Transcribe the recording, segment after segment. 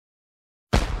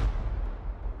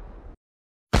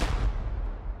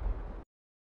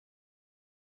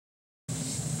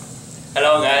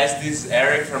Hello guys, this is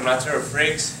Eric from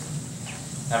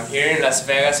NaturalPhreakz. I'm here in Las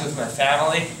Vegas with my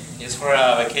family, just for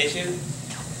a vacation.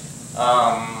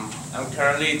 I'm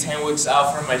currently 10 weeks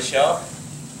out from my show,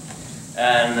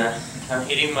 and I'm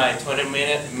hitting my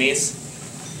 20-minute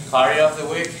miss cardio of the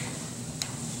week.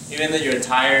 Even though you're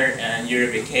tired and you're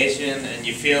on vacation and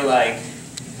you feel like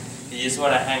you just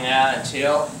want to hang out and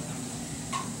chill,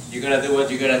 you're gonna do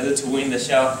what you gotta do to win the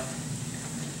show.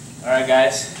 Alright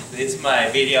guys, this is my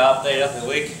video update of the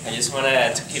week. I just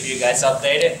wanted to keep you guys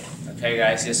updated. Okay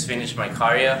guys, just finished my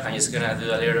cardio. I'm just gonna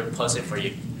do a little posing for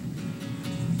you.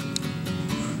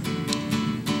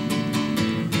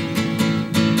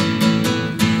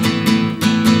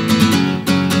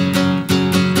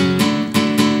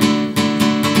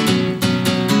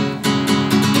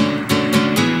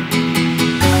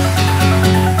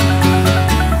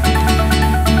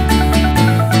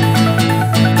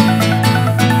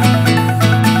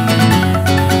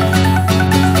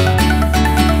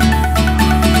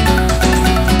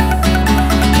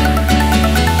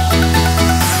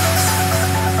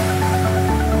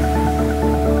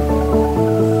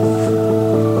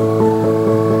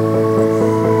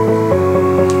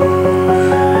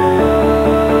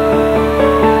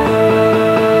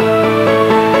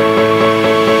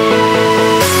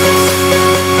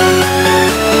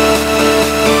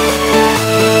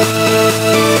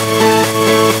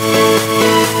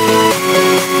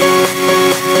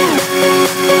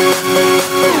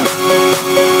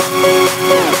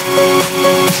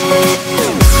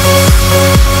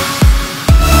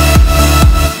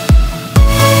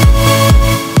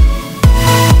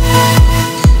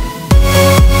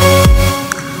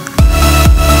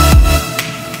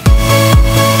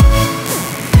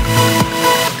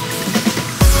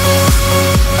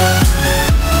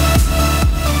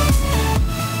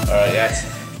 Alright guys,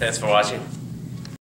 thanks for watching.